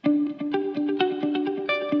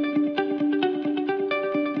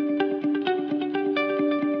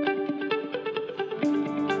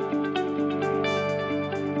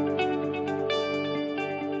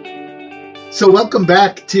So, welcome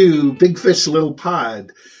back to Big Fish Little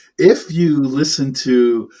Pod. If you listened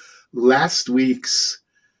to last week's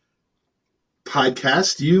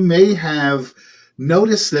podcast, you may have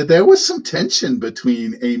noticed that there was some tension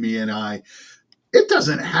between Amy and I. It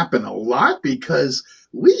doesn't happen a lot because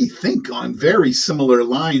we think on very similar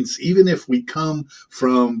lines, even if we come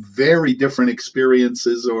from very different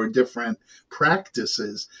experiences or different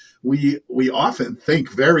practices. We often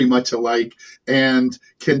think very much alike and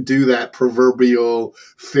can do that proverbial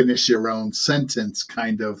finish your own sentence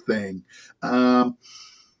kind of thing. But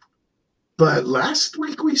last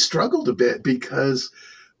week we struggled a bit because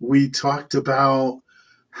we talked about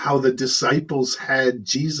how the disciples had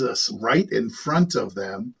Jesus right in front of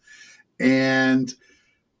them and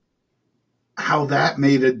how that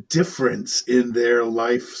made a difference in their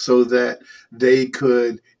life so that they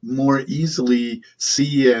could more easily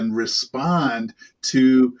see and respond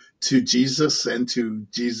to Jesus and to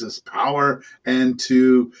Jesus' power and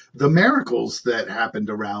to the miracles that happened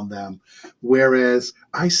around them. Whereas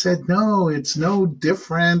I said, no, it's no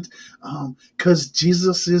different because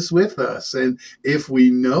Jesus is with us. And if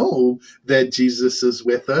we know that Jesus is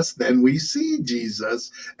with us, then we see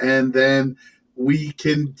Jesus. And then we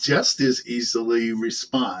can just as easily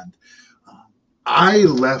respond. I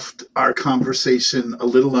left our conversation a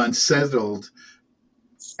little unsettled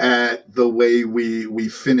at the way we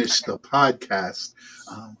finished the podcast.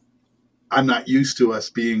 I'm not used to us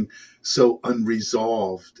being so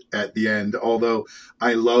unresolved at the end, although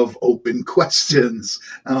I love open questions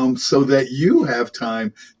so that you have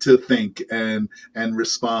time to think and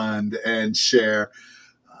respond and share.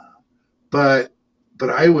 But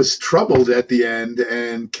I was troubled at the end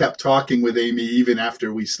and kept talking with Amy even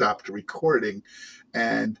after we stopped recording.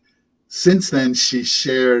 And since then, she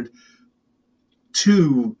shared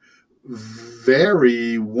two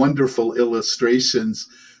very wonderful illustrations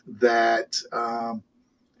that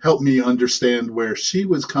helped me understand where she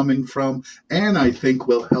was coming from, and I think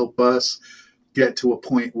will help us get to a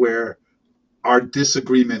point where our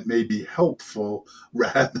disagreement may be helpful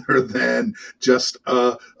rather than just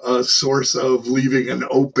a source of leaving an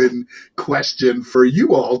open question for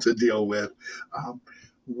you all to deal with.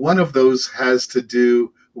 One of those has to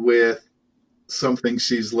do with something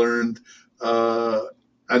she's learned, an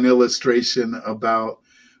illustration about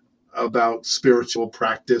spiritual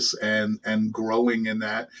practice and growing in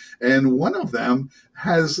that. And one of them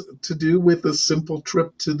has to do with a simple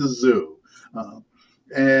trip to the zoo.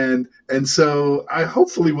 And so I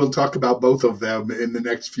hopefully will talk about both of them in the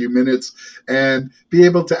next few minutes and be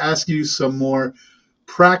able to ask you some more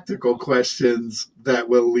practical questions that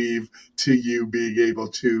will leave to you being able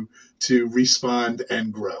to respond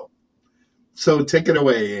and grow. So take it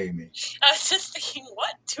away, Amy. I was just thinking,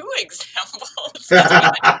 what two examples?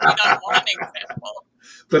 On one example.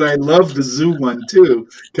 But I love the zoo one too,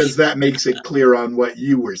 because that makes it clear on what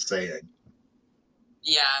you were saying.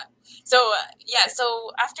 Yeah.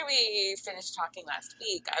 So after we finished talking last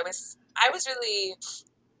week, I was really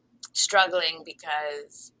struggling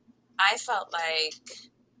because I felt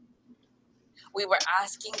like we were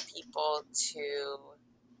asking people to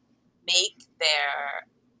make their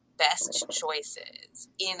best choices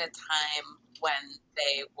in a time when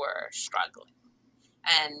they were struggling.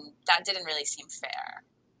 And that didn't really seem fair.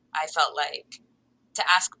 I felt like to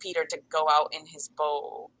ask Peter to go out in his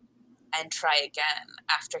boat and try again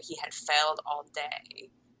after he had failed all day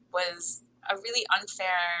was a really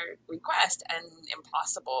unfair request and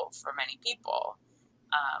impossible for many people.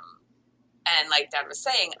 And like Dad was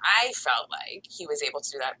saying, I felt like he was able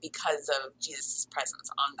to do that because of Jesus' presence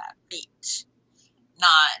on that beach,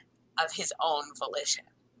 not of his own volition.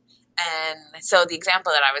 And so the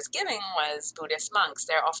example that I was giving was Buddhist monks.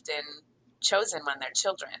 They're often chosen when they're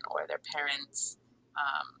children or their parents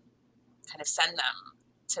kind of send them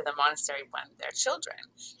to the monastery when they're children.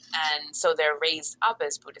 And so they're raised up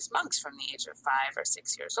as Buddhist monks from the age of 5 or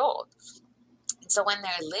 6 years old. And so when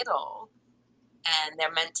they're little and they're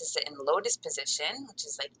meant to sit in lotus position, which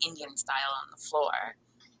is like Indian style on the floor,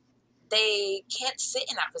 they can't sit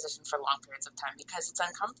in that position for long periods of time because it's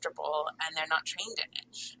uncomfortable and they're not trained in it.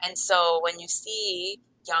 And so when you see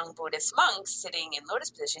young Buddhist monks sitting in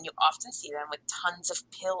lotus position, you often see them with tons of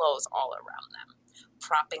pillows all around them,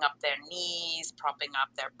 propping up their knees, propping up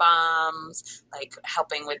their bums, like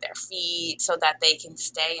helping with their feet so that they can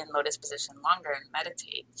stay in lotus position longer and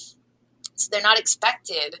meditate. So they're not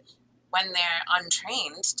expected when they're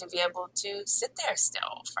untrained to be able to sit there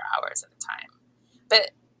still for hours at a time.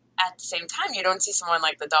 But at the same time, you don't see someone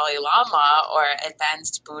like the Dalai Lama or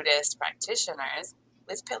advanced Buddhist practitioners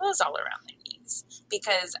with pillows all around their knees. sense,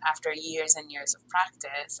 because after years and years of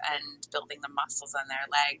practice and building the muscles in their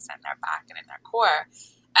legs and their back and in their core,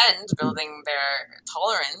 and building their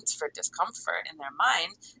tolerance for discomfort in their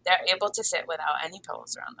mind, they're able to sit without any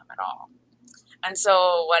pillows around them at all. And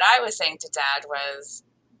so what I was saying to Dad was,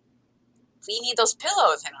 we need those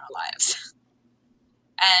pillows in our lives.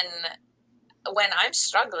 And when I'm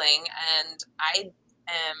struggling and I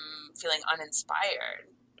am feeling uninspired,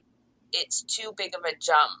 it's too big of a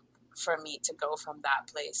jump for me to go from that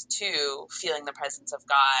place to feeling the presence of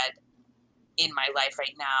God in my life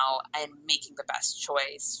right now and making the best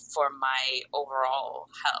choice for my overall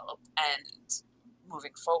health and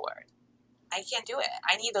moving forward. I can't do it.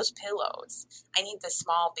 I need those pillows. I need the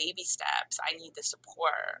small baby steps. I need the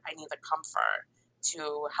support. I need the comfort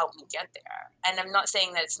to help me get there. And I'm not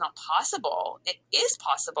saying that it's not possible. It is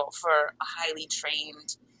possible for a highly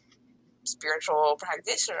trained spiritual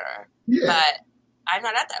practitioner, Yeah. but I'm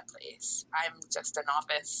not at that place. I'm just a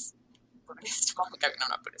novice Buddhist monk. I mean, I'm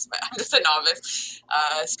not Buddhist, but I'm just a novice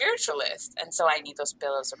spiritualist. And so I need those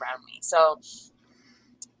pillows around me. So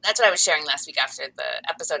that's what I was sharing last week after the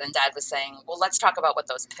episode, and Dad was saying, well, let's talk about what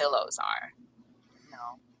those pillows are. You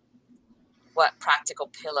know, what practical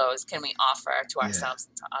pillows can we offer to ourselves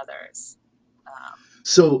and to others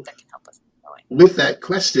so that can help us going? With that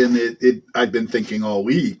question, I've been thinking all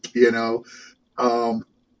week,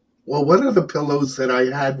 well, what are the pillows that I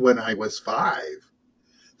had when I was 5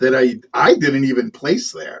 that I didn't even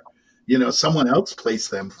place there? Someone else placed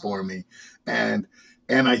them for me. And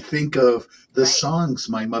I think of the songs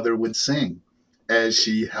my mother would sing as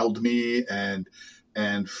she held me and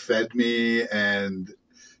fed me and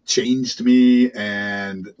changed me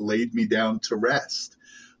and laid me down to rest.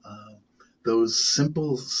 Those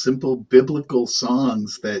simple biblical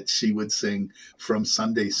songs that she would sing from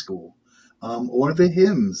Sunday school, or the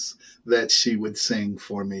hymns that she would sing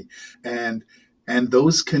for me. And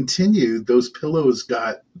those continued. Those pillows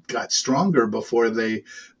got stronger before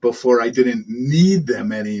I didn't need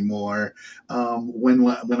them anymore.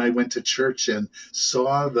 When I went to church and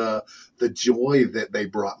saw the joy that they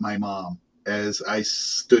brought my mom as I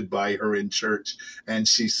stood by her in church, and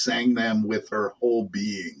she sang them with her whole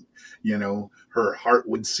being. Her heart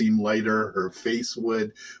would seem lighter, her face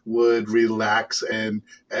would relax and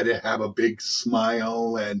have a big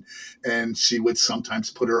smile, and she would sometimes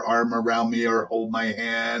put her arm around me or hold my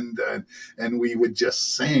hand, and we would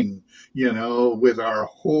just sing, with our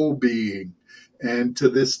whole being. And to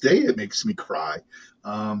this day, it makes me cry.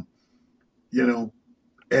 And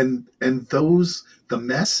the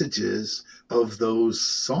messages of those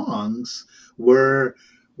songs were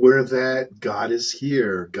that God is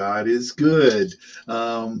here, God is good,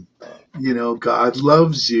 God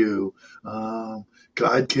loves you,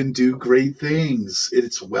 God can do great things.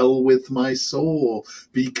 It's well with my soul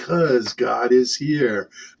because God is here,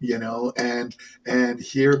 and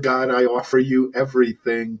here, God, I offer you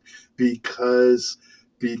everything because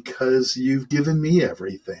you've given me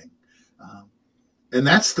everything. And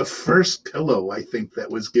that's the first pillow, I think, that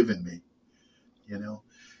was given me,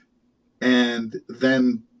 And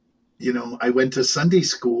then, I went to Sunday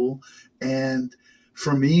school, and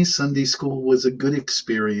for me, Sunday school was a good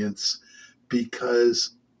experience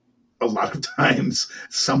because a lot of times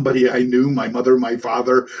somebody I knew, my mother, my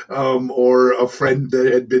father, or a friend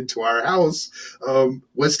that had been to our house,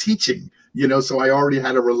 was teaching. So I already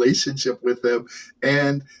had a relationship with them.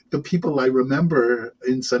 And the people I remember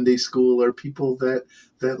in Sunday school are people that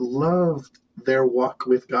loved their walk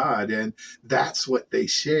with God. And that's what they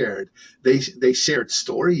shared. They shared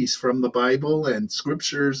stories from the Bible and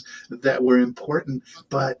scriptures that were important,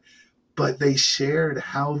 but they shared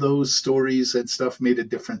how those stories and stuff made a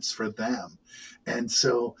difference for them. And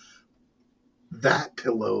so that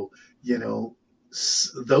pillow,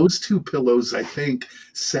 those two pillows, I think,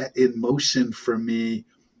 set in motion for me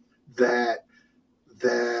that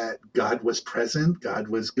God was present, God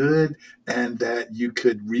was good, and that you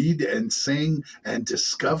could read and sing and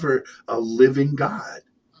discover a living God.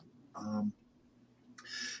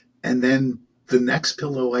 And then the next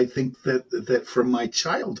pillow, I think that from my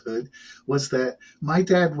childhood was that my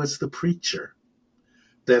dad was the preacher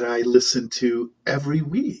that I listened to every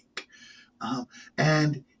week.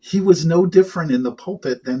 And he was no different in the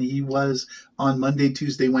pulpit than he was on Monday,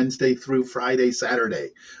 Tuesday, Wednesday through Friday,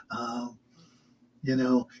 Saturday.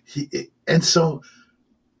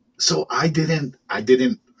 So I didn't,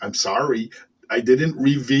 I'm sorry, I didn't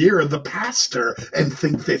revere the pastor and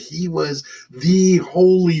think that he was the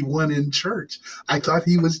holy one in church. I thought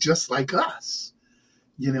he was just like us,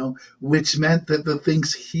 which meant that the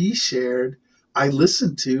things he shared, I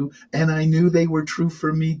listened to, and I knew they were true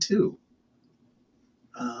for me too.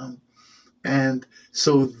 And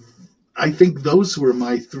so I think those were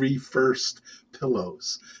my three first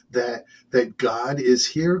pillows, that God is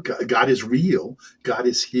here, God is real, God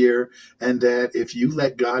is here, and that if you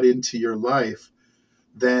let God into your life,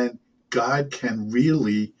 then God can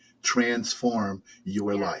really transform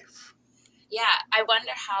your Yeah. life. Yeah, I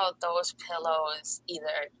wonder how those pillows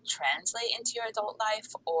either translate into your adult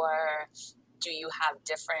life, or do you have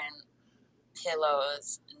different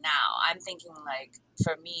pillows now? I'm thinking, like,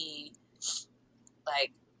 for me,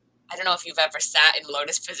 like, I don't know if you've ever sat in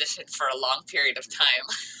lotus position for a long period of time.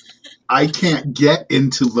 I can't get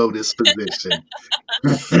into lotus position.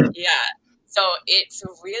 Yeah. So it's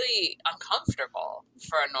really uncomfortable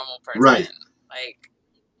for a normal Right. person.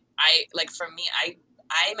 Like for me,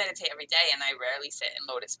 I meditate every day and I rarely sit in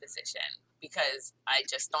lotus position because I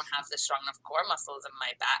just don't have the strong enough core muscles in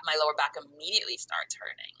my back. My lower back immediately starts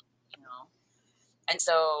hurting, you know? And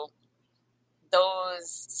so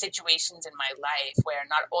those situations in my life where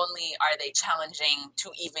not only are they challenging to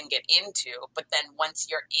even get into, but then once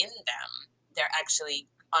you're in them, they're actually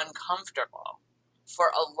uncomfortable for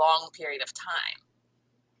a long period of time.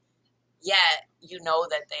 Yet you know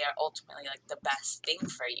that they are ultimately like the best thing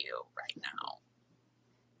for you right now.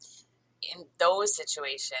 In those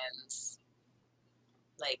situations,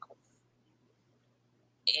 like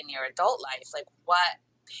in your adult life, like what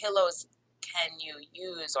pillows can you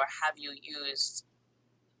use or have you used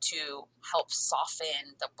to help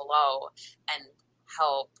soften the blow and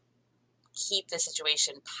help keep the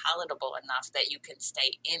situation palatable enough that you can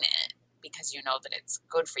stay in it because you know that it's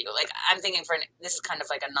good for you? Like I'm thinking this is kind of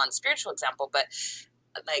like a non-spiritual example, but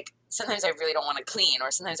like sometimes I really don't want to clean,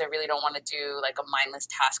 or sometimes I really don't want to do like a mindless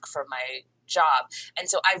task for my job. And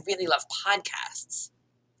so I really love podcasts.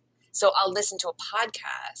 So I'll listen to a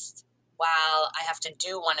podcast while I have to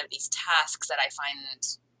do one of these tasks that I find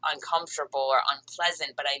uncomfortable or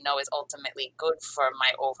unpleasant, but I know is ultimately good for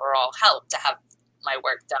my overall health, to have my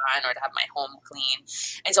work done or to have my home clean.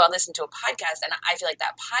 And so I'll listen to a podcast, and I feel like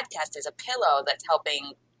that podcast is a pillow that's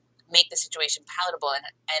helping make the situation palatable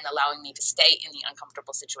and allowing me to stay in the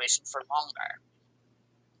uncomfortable situation for longer.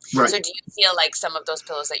 Right. So do you feel like some of those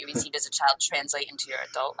pillows that you received as a child translate into your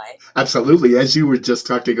adult life? Absolutely. As you were just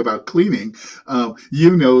talking about cleaning,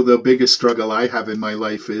 the biggest struggle I have in my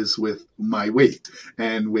life is with my weight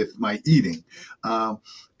and with my eating.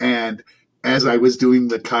 And as I was doing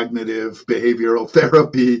the cognitive behavioral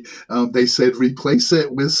therapy, they said, replace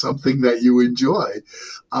it with something that you enjoy.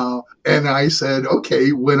 And I said,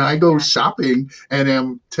 okay, when I go shopping and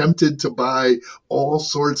am tempted to buy all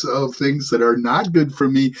sorts of things that are not good for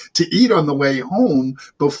me to eat on the way home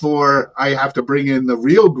before I have to bring in the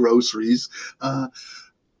real groceries,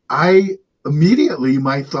 I immediately,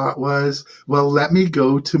 my thought was, well, let me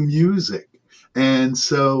go to music. And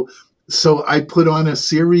so I put on a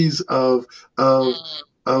series of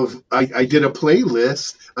I did a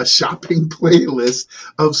playlist, a shopping playlist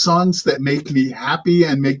of songs that make me happy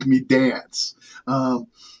and make me dance.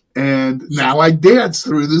 And now I dance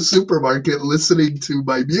through the supermarket listening to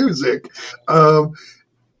my music,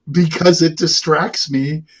 because it distracts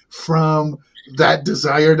me from that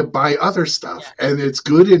desire to buy other stuff. And it's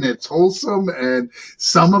good and it's wholesome. And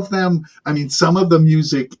some of the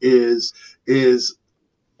music is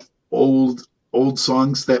old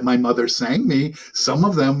songs that my mother sang me. Some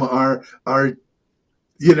of them are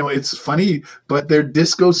it's funny, but they're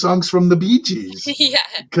disco songs from the Bee Gees. Yeah.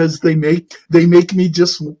 Because they make me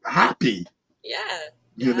just happy. Yeah.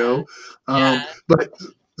 You know? Yeah. But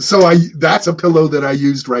so that's a pillow that I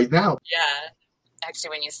used right now. Yeah.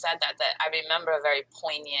 Actually, when you said that I remember a very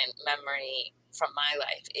poignant memory from my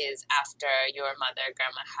life is after your mother,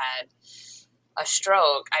 Grandma, had a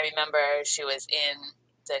stroke. I remember she was in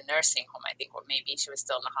the nursing home, I think, or maybe she was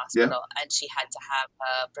still in the hospital, and she had to have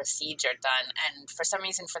a procedure done. And for some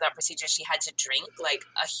reason, for that procedure, she had to drink like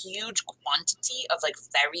a huge quantity of like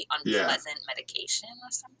very unpleasant medication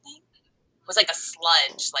or something. It was like a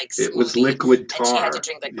sludge, like smoothie. It was liquid tar. And she had to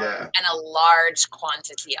drink and a large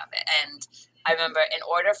quantity of it. And I remember in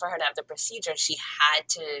order for her to have the procedure, she had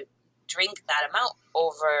to drink that amount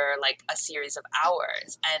over like a series of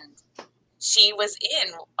hours. And she was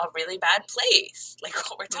in a really bad place, like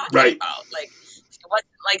what we're talking about. Like it wasn't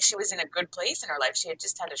like she was in a good place in her life. She had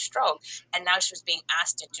just had a stroke, and now she was being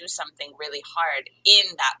asked to do something really hard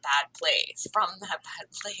in that bad place, from that bad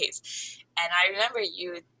place. And I remember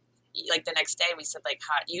like the next day we said, like,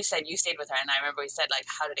 how you said you stayed with her, and I remember we said, like,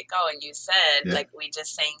 how did it go? And you said, like, we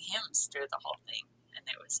just sang hymns through the whole thing, and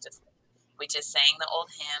it was just, we just sang the old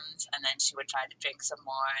hymns, and then she would try to drink some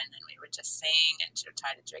more, and then we would just sing, and she would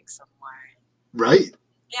try to drink some more. Right.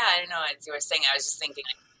 Yeah, I don't know. As you were saying, I was just thinking,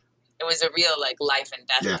 like, it was a real like life and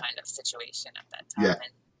death Yeah. kind of situation at that Yeah.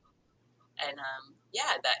 time. And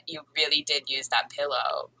yeah, that you really did use that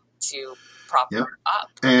pillow to prop Yep. her up.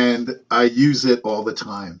 And I use it all the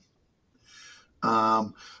time.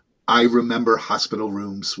 I remember hospital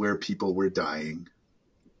rooms where people were dying.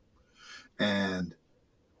 And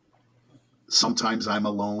sometimes I'm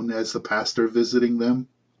alone as the pastor visiting them.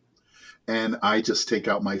 And I just take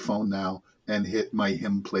out my phone now and hit my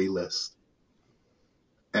hymn playlist.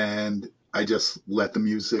 And I just let the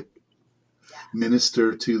music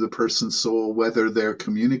minister to the person's soul, whether they're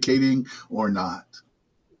communicating or not.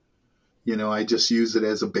 You know, I just use it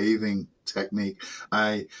as a bathing technique.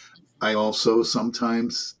 I also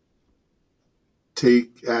sometimes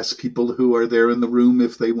ask people who are there in the room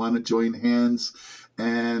if they want to join hands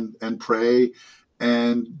and pray.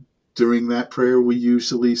 And during that prayer, we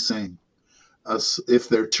usually sing. If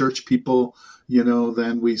they're church people, you know,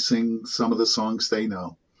 then we sing some of the songs they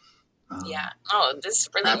know. Yeah. Oh, this is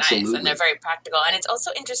really absolutely. nice. And they're very practical. And it's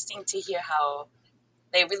also interesting to hear how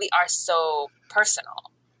they really are so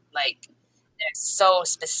personal. Like, they're so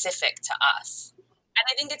specific to us. And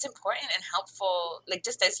I think it's important and helpful, like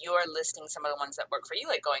just as you're listing some of the ones that work for you,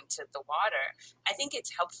 like going to the water, I think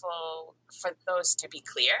it's helpful for those to be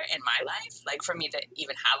clear in my life, like for me to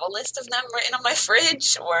even have a list of them written on my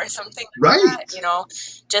fridge or something like that, you know,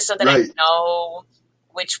 just so that I know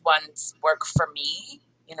which ones work for me,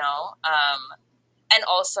 you know, and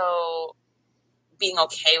also being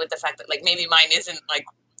okay with the fact that like maybe mine isn't like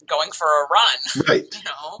going for a run, right, you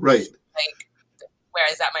know, right, like,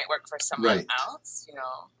 whereas that might work for someone else, you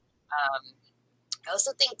know. I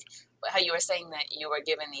also think how you were saying that you were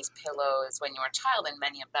given these pillows when you were a child and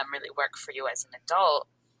many of them really work for you as an adult.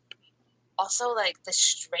 Also, like the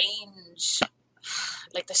strange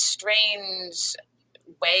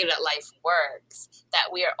way that life works,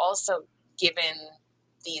 that we are also given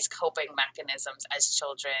these coping mechanisms as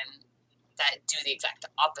children that do the exact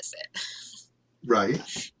opposite. Right.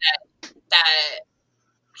 that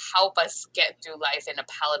help us get through life in a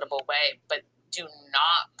palatable way, but do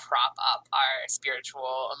not prop up our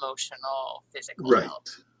spiritual, emotional, physical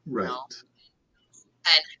health. Right. You know?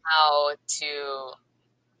 And how to,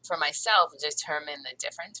 for myself, determine the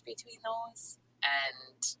difference between those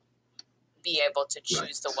and be able to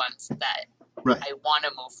choose the ones that I want to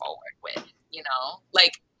move forward with, you know?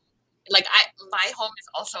 Like my home is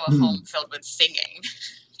also a home filled with singing,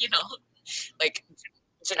 you know? Like,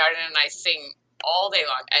 Janardhan and I sing all day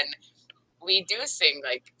long, and we do sing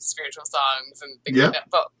like spiritual songs and things like that,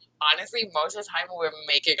 but honestly most of the time we're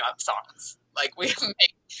making up songs. Like we're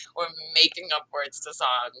making up words to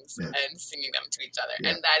songs and singing them to each other.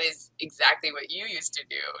 And that is exactly what you used to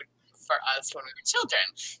do for us when we were children.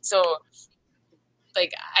 So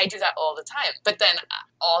like I do that all the time. But then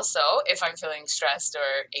also if I'm feeling stressed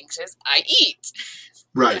or anxious, I eat.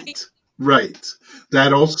 Right.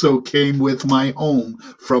 That also came with my home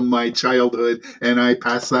from my childhood, and I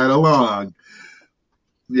pass that along.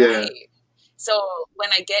 Yeah. Right. So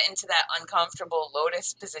when I get into that uncomfortable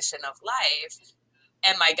lotus position of life,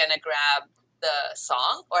 am I going to grab the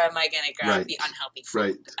song or am I going to grab the unhealthy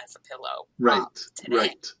food as a pillow?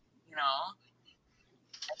 Today, you know?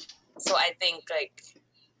 So I think like,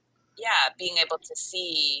 yeah, being able to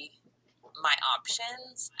see my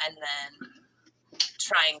options and then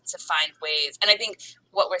trying to find ways. And I think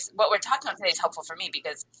what we're talking about today is helpful for me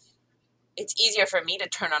because it's easier for me to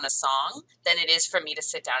turn on a song than it is for me to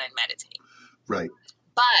sit down and meditate. Right.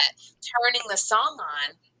 But turning the song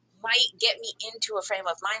on might get me into a frame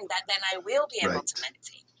of mind that then I will be able to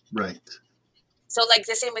meditate. Right. So like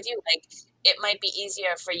the same with you, like it might be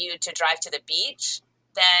easier for you to drive to the beach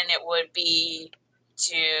than it would be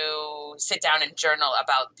to sit down and journal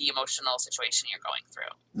about the emotional situation you're going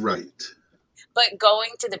through. Right. But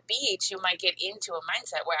going to the beach, you might get into a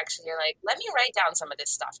mindset where actually you're like, let me write down some of this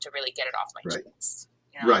stuff to really get it off my chest.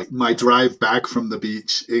 You know? Right. My drive back from the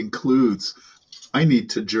beach includes, I need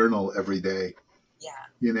to journal every day. Yeah.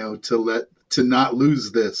 You know, to not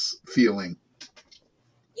lose this feeling.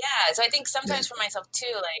 Yeah. So I think sometimes for myself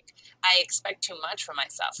too, like I expect too much from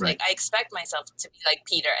myself. Like I expect myself to be like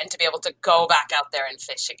Peter and to be able to go back out there and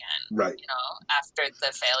fish again. Right. You know, after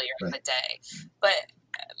the failure of the day. But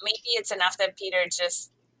maybe it's enough that Peter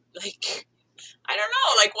just like, I don't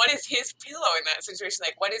know, like what is his pillow in that situation?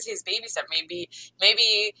 Like what is his baby step?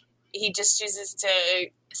 Maybe he just chooses to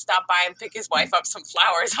stop by and pick his wife up some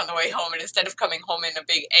flowers on the way home, and instead of coming home in a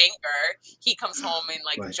big anger, he comes home in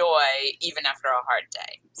like joy even after a hard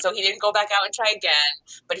day. So he didn't go back out and try again,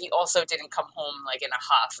 but he also didn't come home like in a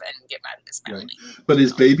huff and get mad at his family. But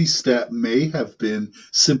his baby step may have been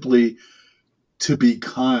simply to be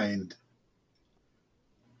kind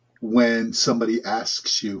when somebody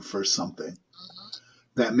asks you for something. Mm-hmm.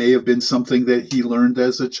 That may have been something that he learned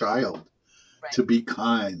as a child, Right. to be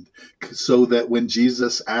kind, so that when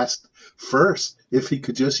Jesus asked first if he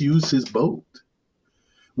could just use his boat,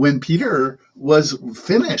 when Peter was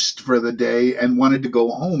finished for the day and wanted to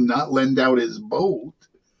go home, not lend out his boat,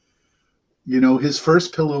 his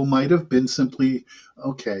first pillow might have been simply,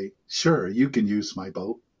 okay, sure, you can use my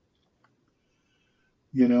boat,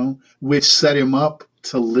 which set him up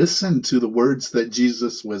to listen to the words that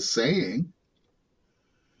Jesus was saying,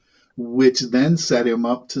 which then set him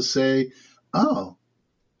up to say, oh,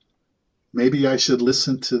 maybe I should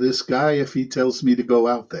listen to this guy if he tells me to go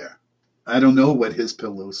out there. I don't know what his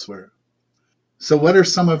pillows were. So what are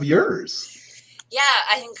some of yours? Yeah,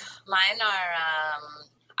 I think mine are,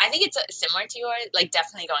 I think it's similar to yours. Like,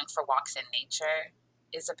 definitely going for walks in nature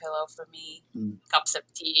is a pillow for me. Cups of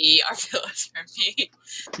tea are pillows for me.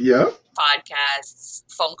 Yeah. Podcasts,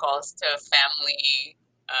 phone calls to family.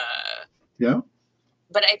 Yeah.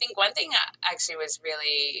 But I think one thing that actually was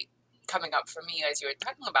really coming up for me as you were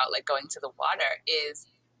talking about, like, going to the water, is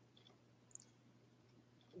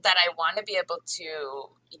that I want to be able to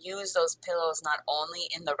use those pillows not only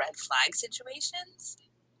in the red flag situations,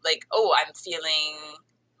 like, oh, I'm feeling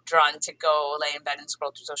drawn to go lay in bed and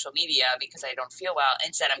scroll through social media because I don't feel well.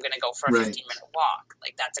 Instead, I'm going to go for a 15-minute walk.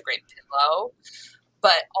 Like, that's a great pillow.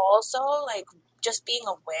 But also, like, just being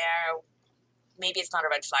aware, maybe it's not a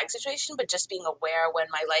red flag situation, but just being aware when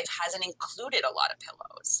my life hasn't included a lot of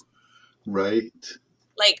pillows. Right.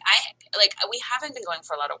 We haven't been going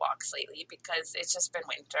for a lot of walks lately because it's just been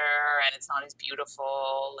winter and it's not as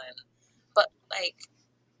beautiful. But like,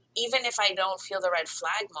 even if I don't feel the red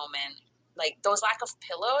flag moment, like, those lack of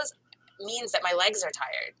pillows means that my legs are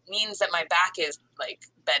tired, means that my back is like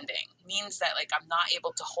bending, means that like I'm not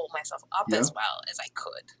able to hold myself up as well as I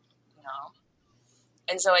could,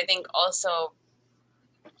 And so I think also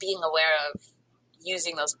being aware of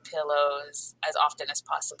using those pillows as often as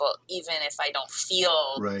possible, even if I don't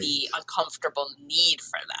feel the uncomfortable need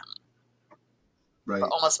for them. Right.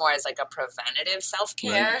 But almost more as like a preventative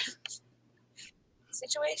self-care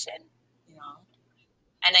situation,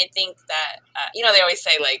 And I think that, they always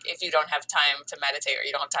say, like, if you don't have time to meditate or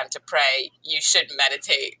you don't have time to pray, you should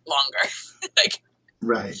meditate longer.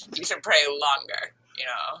 Right. You should pray longer,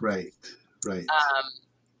 Right.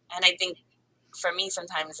 And I think for me,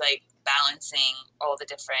 sometimes, like, balancing all the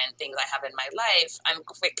different things I have in my life, I'm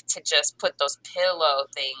quick to just put those pillow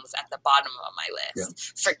things at the bottom of my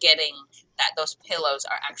list, forgetting that those pillows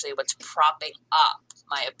are actually what's propping up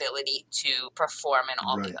my ability to perform in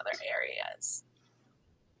all these other areas,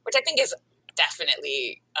 which I think is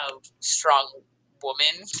definitely a strong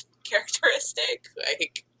woman characteristic.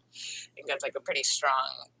 Like, I think that's like a pretty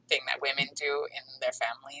strong thing that women do in their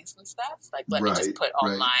families and stuff. Like, let me just put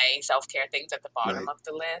all my self-care things at the bottom of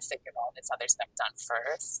the list and get all this other stuff done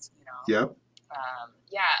first, Yep.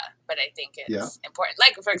 But I think it's important.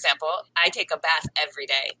 Like, for example, I take a bath every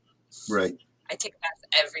day. Right. I take a bath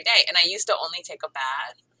every day. And I used to only take a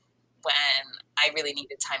bath when I really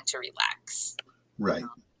needed time to relax. Right.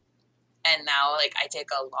 And now, like, I take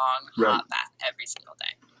a long hot bath every single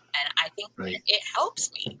day. And I think it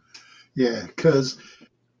helps me. Yeah, because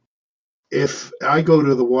if I go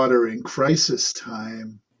to the water in crisis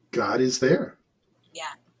time, God is there.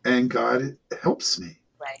 Yeah. And God helps me.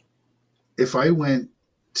 Right. If I went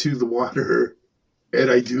to the water,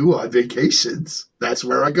 and I do on vacations, that's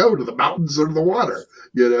where I go, to the mountains or the water,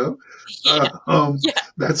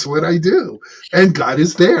 That's what I do. And God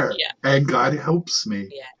is there. Yeah. And God helps me.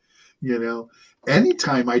 Yeah.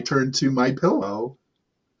 Anytime I turn to my pillow,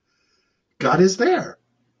 God is there.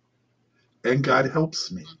 And God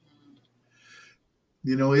helps me.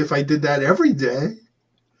 If I did that every day,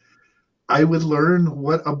 I would learn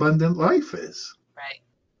what abundant life is. Right.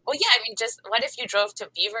 Well, yeah, I mean, just what if you drove to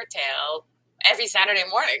Beavertail every Saturday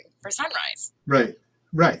morning for sunrise? Right.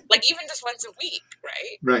 Like, even just once a week,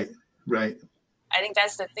 right? Right. I think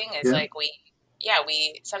that's the thing is, like, we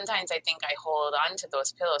sometimes I think I hold on to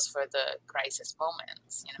those pillows for the crisis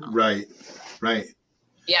moments, Right.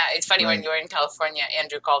 Yeah, it's funny when you were in California,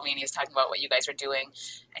 Andrew called me and he was talking about what you guys were doing.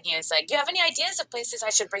 And he was like, do you have any ideas of places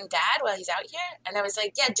I should bring Dad while he's out here? And I was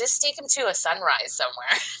like, yeah, just take him to a sunrise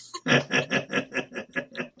somewhere.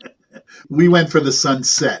 We went for the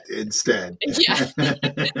sunset instead. Yeah. I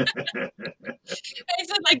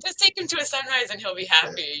said, like, just take him to a sunrise and he'll be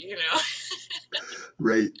happy,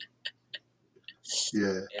 Right.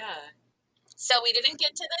 Yeah. Yeah. So we didn't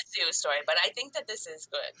get to the zoo story, but I think that this is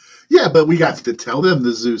good. Yeah, but we got to tell them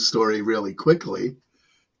the zoo story really quickly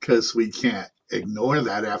because we can't ignore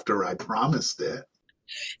that after I promised it.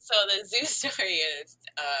 So the zoo story is,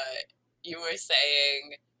 you were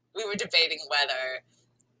saying, we were debating whether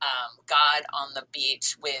God on the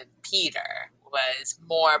beach with Peter was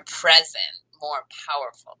more present, more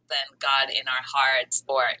powerful than God in our hearts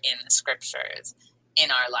or in the scriptures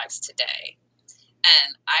in our lives today.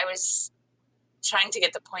 And I was trying to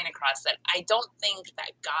get the point across that I don't think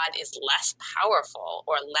that God is less powerful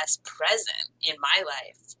or less present in my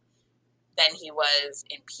life than he was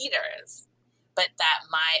in Peter's, but that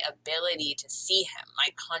my ability to see him,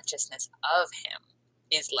 my consciousness of him,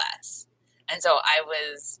 is less. And so I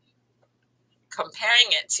was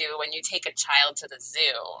comparing it to when you take a child to the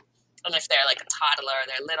zoo, and if they're like a toddler,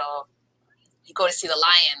 they're little, you go to see the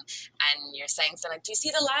lion, and you're saying something like, do you see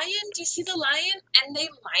the lion? Do you see the lion? And they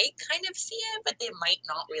might kind of see it, but they might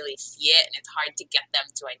not really see it, and it's hard to get them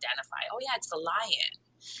to identify, oh yeah, it's the lion.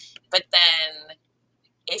 But then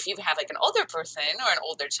if you have like an older person or an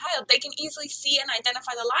older child, they can easily see and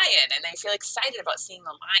identify the lion, and they feel excited about seeing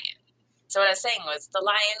the lion. So what I was saying was the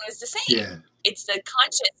lion was the same. Yeah. It's the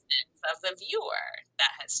consciousness of the viewer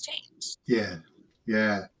that has changed. Yeah.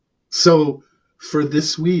 Yeah. So for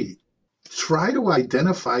this week, try to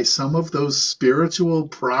identify some of those spiritual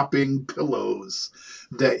propping pillows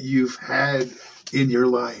that you've had in your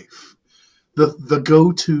life. The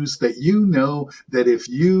go-tos that you know that if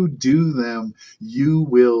you do them, you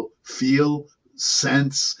will feel,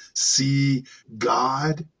 sense, see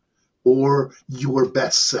God or your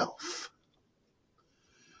best self.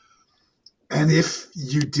 And if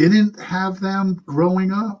you didn't have them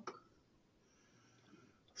growing up,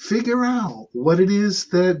 figure out what it is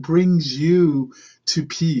that brings you to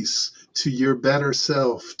peace, to your better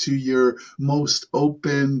self, to your most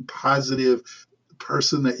open, positive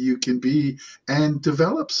person that you can be, and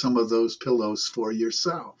develop some of those pillows for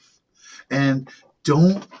yourself. And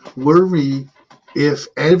don't worry if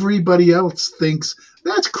everybody else thinks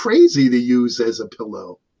that's crazy to use as a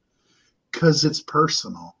pillow, because it's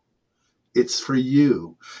personal. It's for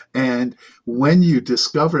you. And when you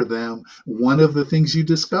discover them, one of the things you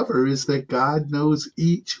discover is that God knows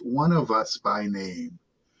each one of us by name.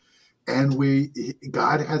 And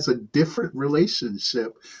God has a different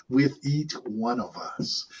relationship with each one of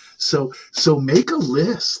us. So make a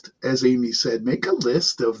list, as Amy said, make a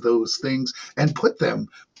list of those things and put them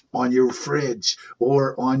on your fridge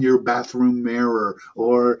or on your bathroom mirror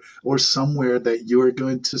or somewhere that you're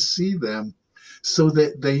going to see them, so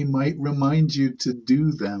that they might remind you to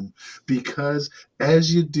do them. Because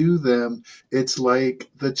as you do them, it's like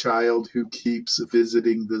the child who keeps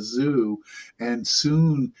visiting the zoo and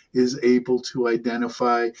soon is able to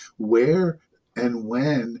identify where and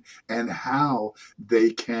when and how they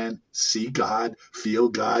can see God, feel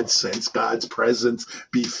God, sense God's presence,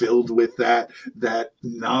 be filled with that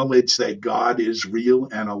knowledge that God is real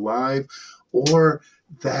and alive, or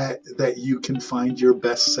that you can find your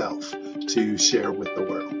best self to share with the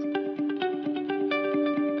world.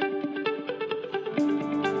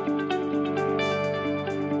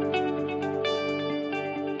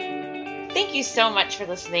 Thank you so much for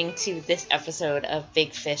listening to this episode of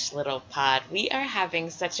Big Fish Little Pod. We are having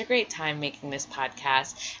such a great time making this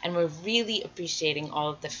podcast, and we're really appreciating all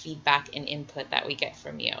of the feedback and input that we get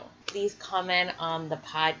from you. Please comment on the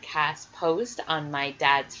podcast post on my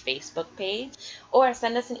dad's Facebook page, or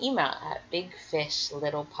send us an email at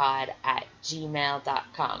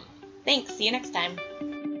bigfishlittlepod@gmail.com. Thanks. See you next time.